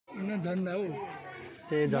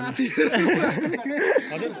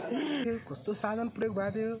कस्तो साधन प्रयोग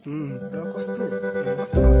भएको थियो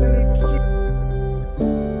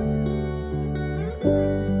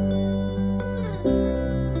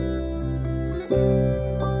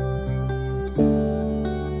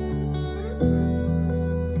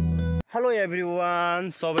हेलो एभ्रिवान,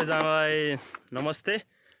 सबैजनालाई नमस्ते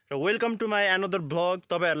र welcome to my another vlog.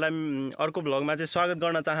 तपाईँहरूलाई अर्को भ्लगमा चाहिँ स्वागत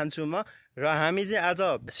गर्न चाहन्छु म। र हामी चाहिँ आज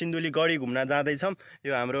सिन्धुली गढी घुम्न जाँदैछौँ।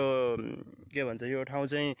 यो हाम्रो के भन्छ, यो ठाउँ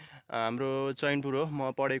चाहिँ हाम्रो चैनपुर हो।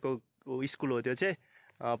 म पढेको स्कुल हो त्यो चाहिँ,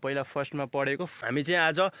 पहिला फर्स्टमा पढेको। हामी चाहिँ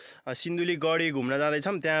आज सिन्धुली गढी घुम्न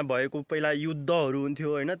जाँदैछौँ। त्यहाँ भएको पहिला युद्धहरू हुन्थ्यो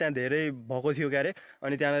होइन, त्यहाँ धेरै भएको थियो क्यारे।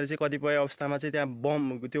 अनि त्यहाँनिर चाहिँ कतिपय अवस्थामा चाहिँ त्यहाँ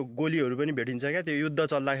बम, त्यो गोलीहरू पनि भेटिन्छ क्या, त्यो युद्ध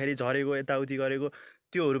चल्दाखेरि झरेको यताउति गरेको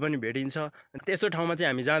त्योहरू पनि भेटिन्छ। त्यस्तो ठाउँमा चाहिँ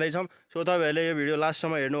हामी जाँदैछौँ। सो तपाईँहरूले यो भिडियो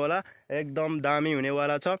लास्टसम्म हेर्नु होला, एकदम दामी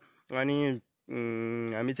हुनेवाला छ। अनि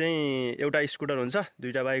हामी चाहिँ एउटा स्कुटर हुन्छ,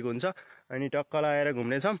 दुईवटा बाइक हुन्छ, अनि टक्क लगाएर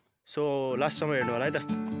घुम्नेछौँ। सो लास्टसम्म हेर्नु होला है त।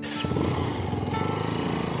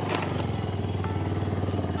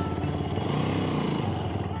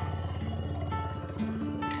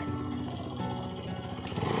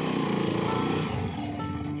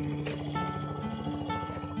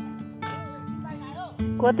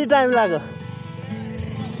 कति टाइम लाग्यो?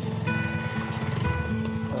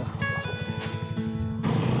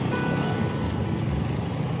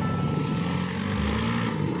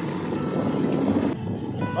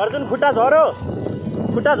 अर्जुन खुट्टा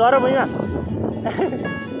झरो भुइँमा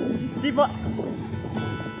टिप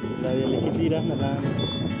यसले खिचिराख्न लानु।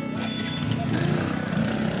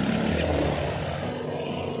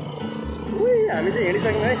 हामी चाहिँ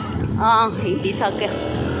हिँडिसक्यौँ है। हिँडिसक्यो।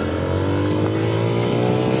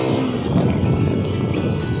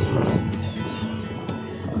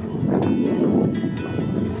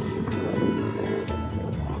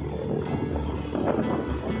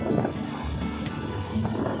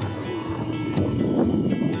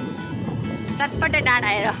 चटपटे डाँडा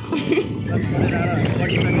आएर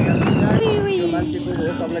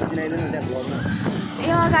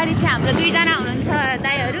यो अगाडि चाहिँ हाम्रो दुईजना हुनुहुन्छ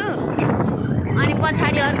दाइहरू, अनि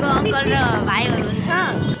पछाडि अर्को अङ्कल र भाइहरू हुन्छ।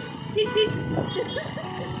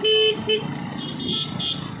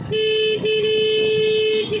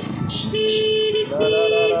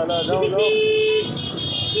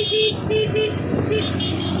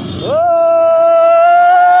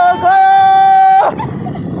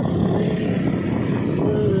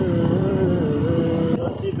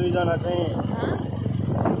 दुईजना चाहिँ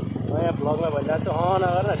नयाँ भ्लगमा भइरहेको छु,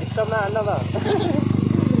 नगर न, डिस्टर्ब नहान्न त।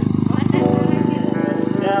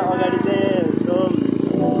 त्यहाँ अगाडि चाहिँ त्यो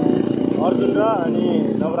अर्जुन र अनि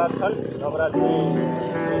नवराज छन्। नवराज चाहिँ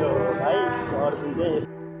मेरो भाइ, अर्जुन चाहिँ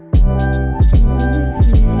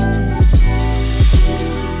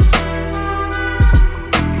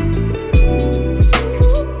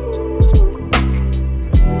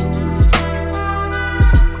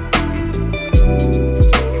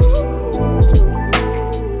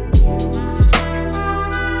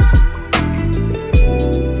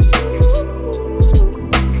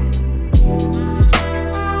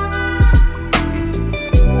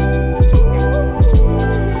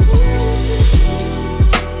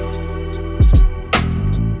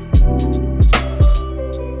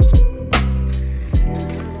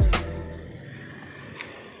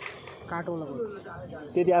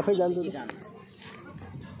त्यति आफै जान्छु।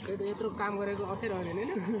 यत्रो काम गरेको अप्ठ्यारो होइन नि,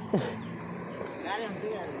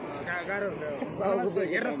 गाह्रो हुन्छ,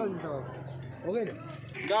 हेर्न सजिलो हो कि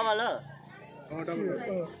डबल हो।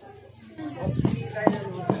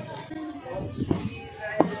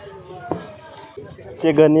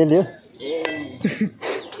 चेक गर्ने लियो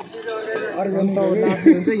अर्ग्यानिक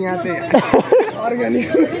हुन्छ यहाँ चाहिँ अर्ग्यानिक।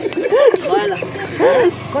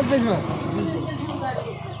 कति पेजमा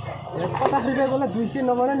 50 रुपियाँकोलाई 200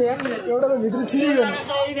 नबना नि यार, एउटा त भित्र छिरियो।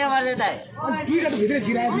 100 रुपियाँ पर्छ त, दुईटा त भित्र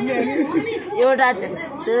छिराएको थियो नि। एउटा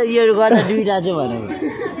यो गर्दा दुईटा चाहिँ भनेको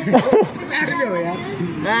 50 रुपियाँ हो यार।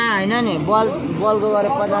 होइन नि, बलको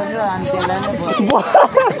गरेर 50 र अनि त्यसलाई नै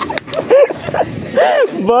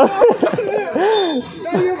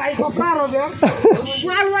यो भाइ कपार हो यार,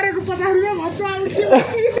 बल गरेको 50 रुपियाँ भन्छ।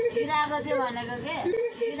 छिराएको थियो भनेको के,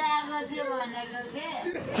 छिराएको थियो भनेको के।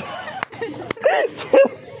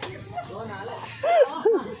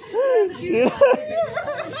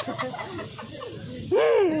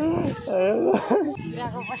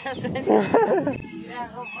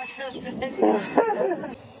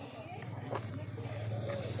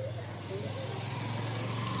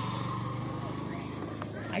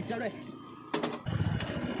 आई चल रे।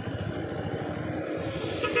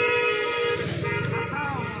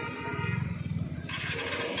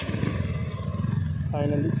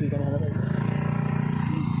 फाइनली चिकन खाना पाइन्छ।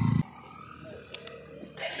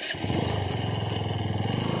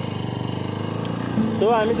 सो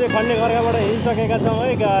हामी चाहिँ खन्ने गोर्खाबाट हिँडिसकेका छौँ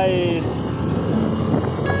है गाइस।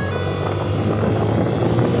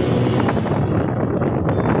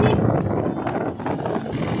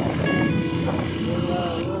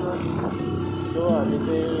 सो हामी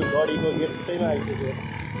चाहिँ गढीको गेटैमा आइसक्यो।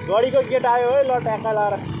 गढीको गेट आयो है ल ट्याक्का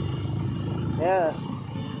लाएर यहाँ।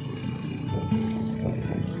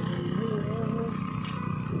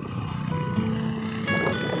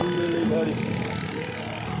 गढी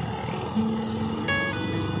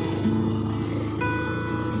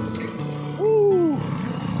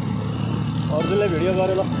अर्जुनलाई भिडियो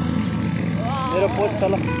गरेँ ल, मेरो पोस्ट छ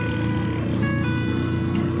ल।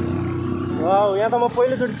 वाउ, यहाँ त म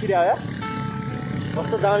पहिलोचोटि छिरे आयो,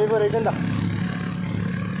 कस्तो दामी पो रहेछ नि त।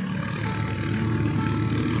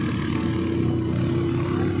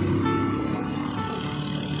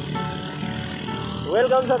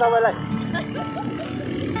 वेलकम छ तपाईँलाई।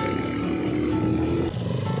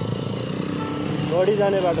 गढी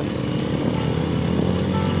जाने बाटो।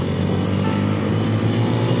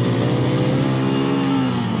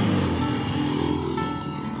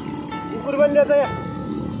 कुकुर पनि रहेछ यहाँ,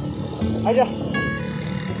 आइज।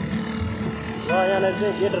 ल यहाँनिर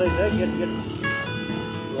चाहिँ गेट रहेछ है, गेट गेट।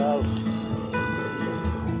 वाउ,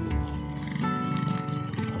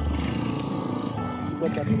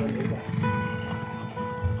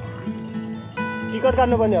 टिकट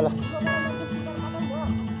काट्नुपर्ने होला।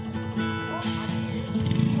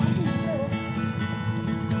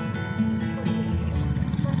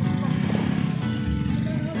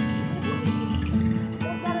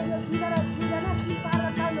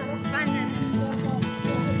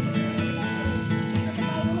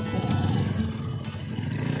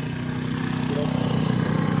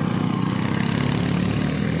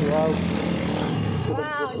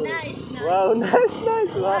 Wow, nice,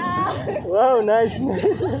 nice. Wow, nice, nice.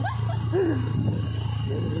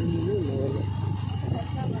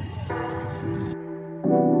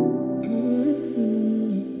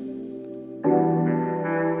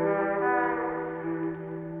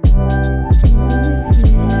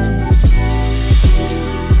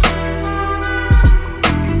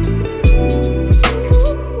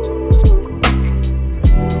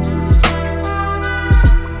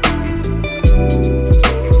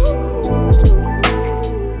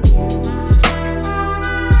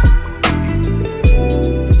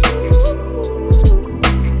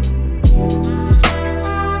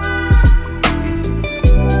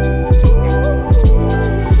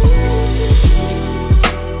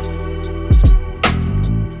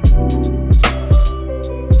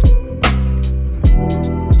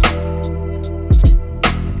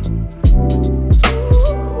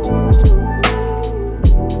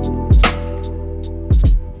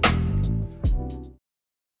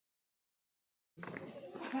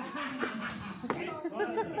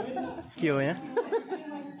 के हो यहाँ?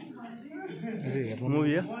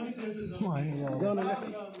 मुभी हो?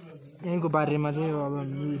 यहीँको बारेमा चाहिँ अब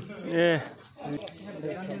ए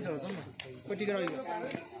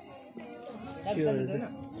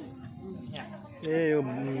यो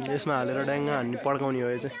यसमा हालेर ड्याङ्गा हान्ने पड्काउने हो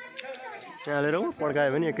यो चाहिँ। यहाँ हालेर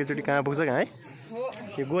पड्कायो भने एकैचोटि कहाँ पुग्छ कहाँ है?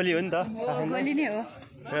 यो गोली हो नि त। गोली नै हो।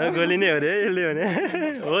 गोली नै हो अरे यसले भने।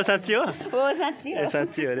 हो साँच्ची हो? हो साँच्ची हो। ए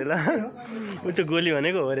साँच्ची हो अरे ल। उ त गोली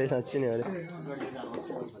भनेको हो अरे, साँच्ची नै हो अरे।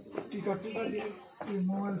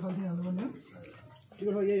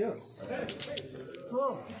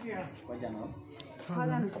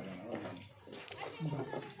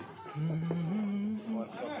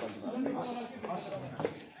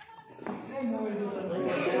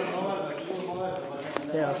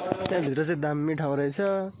 त्यहाँभित्र चाहिँ दामी ठाउँ रहेछ,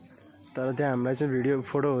 तर त्यहाँ हामीलाई चाहिँ भिडियो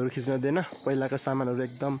फोटोहरू खिच्न दिएन। पहिलाका सामानहरू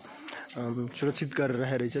एकदम सुरक्षित गरेर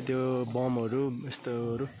राखेको रहेछ, त्यो बमहरू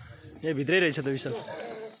यस्तोहरू यही भित्रै रहेछ त विशाल।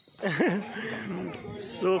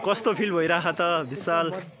 सो कस्तो फिल भइरहेको त विशाल?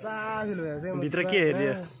 भित्र के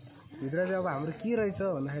हेरियो? भित्र चाहिँ अब हाम्रो के रहेछ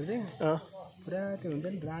भन्दाखेरि चाहिँ पुरा त्यो हुन्छ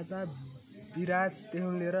नि राजा विराजदेखि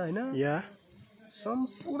लिएर होइन या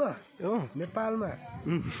सम्पूर्ण नेपालमा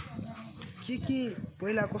के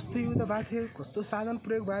पहिला कस्तो युद्ध भएको थियो, कस्तो साधन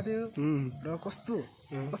प्रयोग भएको थियो र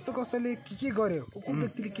कस्तोले के गर्यो, कुन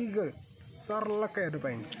व्यक्तिले के गर्यो, सर्लक्क हेर्नु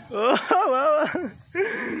पाइन्छ।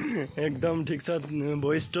 एकदम ठिक छ।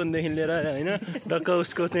 भोइस टोनदेखि लिएर होइन टक्क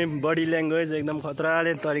उसको चाहिँ बडी ल्याङ्ग्वेज एकदम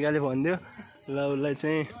खतराले तरिकाले भनिदियो। ल उसलाई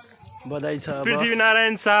चाहिँ बधाई छ।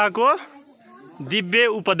 पृथ्वीनारायण शाहको दिव्य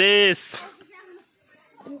उपदेश।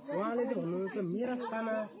 उहाँले चाहिँ भन्नुहुन्छ मेरा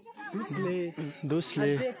साना दुसले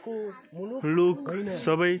मुलुक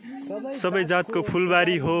सबै जातको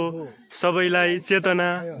फुलबारी हो सबैलाई चेतना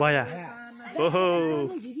भया ओहो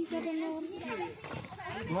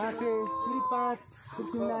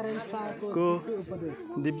को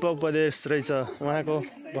दिव्य उपदेश रहेछ उहाँको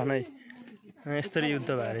भनाइ यस्तरी युद्ध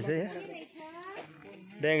भएर चाहिँ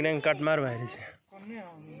ड्याङ ड्याङ काटमार भएर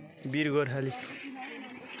चाहिँ वीर गोर्खाली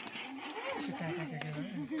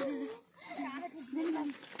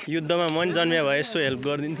युद्धमा मन जन्मिया भए यसो हेल्प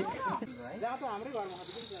गरिदिन्थे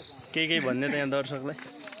केही भन्ने त यहाँ दर्शकलाई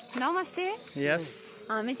नमस्ते यस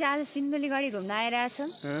हामी चाहिँ आज सिन्धुली गढी घुम्न आइरहेछौँ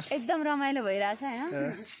एकदम रमाइलो भइरहेछ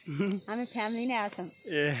होइन हामी फ्यामिली नै आछौँ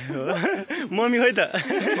ए हो मम्मी खोइ त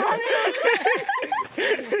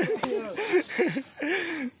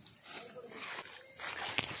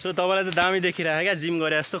सो तपाईँलाई त दामी देखिरहेको क्या जिम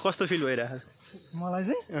गरे जस्तो कस्तो फिल भइरहेको मलाई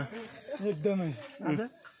चाहिँ एकदमै आज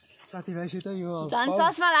साथीभाइसित यो झन्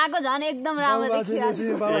चस्मा लगाएको झन् एकदम राम्रो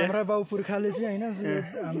देखिरहेको हाम्रा बाउ पुर्खाले चाहिँ होइन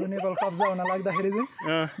हाम्रो नेपाल कब्जा हुन लाग्दाखेरि चाहिँ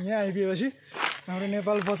यहाँ आइपुगेपछि हाम्रो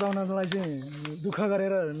नेपाल बचाउनलाई चाहिँ दुःख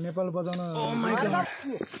गरेर नेपाल बचाउन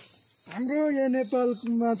हाम्रो यहाँ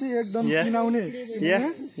नेपालमा चाहिँ एकदम चिनाउने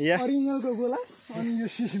अरिङ्गलको गोला अनि यो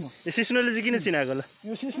सिस्नोले चाहिँ किन चिनाएको होला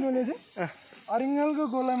यो सिस्नोले चाहिँ अरिङ्गलको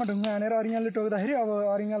गोलामा ढुङ्गा हानेर अरिङ्गलले टोक्दाखेरि अब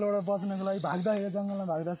अरिङ्गलबाट बच्नको लागि भाग्दाखेरि जङ्गलमा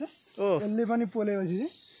भाग्दा चाहिँ यसले पनि पोलेपछि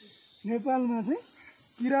चाहिँ नेपालमा चाहिँ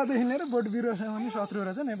किरादेखि लिएर बोट बिरुवासम्म पनि शत्रु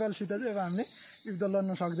रहेछ नेपालसित चाहिँ अब हामीले युद्ध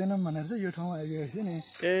लड्न सक्दैनौँ भनेर चाहिँ यो ठाउँमा आइपुगेपछि नि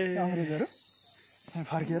अङ्ग्रेजहरू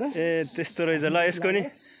फर्केर ए त्यस्तो रहेछ ल यसको नि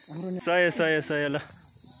सय ल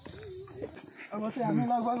अब चाहिँ हामी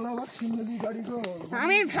लगभग सिन्धुली गढीको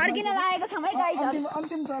हामी फर्किन लागेको छौँ है गाइस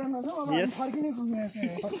अन्तिम चरणमा छौँ अब हामी फर्किनै पुग्ने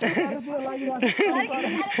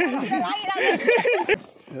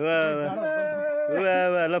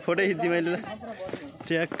वाह ल फोटो खिच्दै मैले ल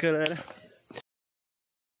ट्याक गरेर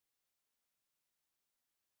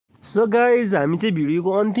सो गाइज हामी चाहिँ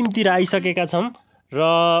भिडियोको अन्तिमतिर आइसकेका छौँ र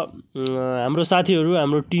हाम्रो साथीहरू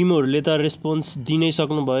हाम्रो टिमहरूले त रेस्पोन्स दिनै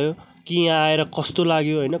सक्नुभयो कि यहाँ आएर कस्तो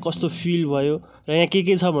लाग्यो होइन कस्तो फिल भयो र यहाँ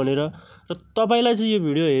के छ भनेर र तपाईँलाई चाहिँ यो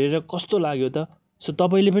भिडियो हेरेर कस्तो लाग्यो त सो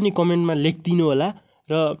तपाईँले पनि कमेन्टमा लेखिदिनु होला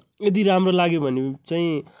र यदि राम्रो लाग्यो भने चाहिँ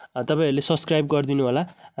तपाईँहरूले सब्सक्राइब गरिदिनु होला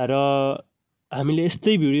र हामीले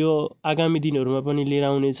यस्तै भिडियो आगामी दिनहरूमा पनि लिएर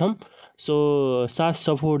आउनेछौँ सो साथ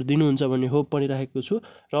सपोर्ट दिनुहुन्छ भन्ने होप पनि राखेको छु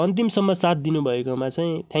र अन्तिमसम्म साथ दिनुभएकोमा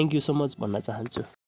चाहिँ थ्याङ्क यू सो मच भन्न चाहन्छु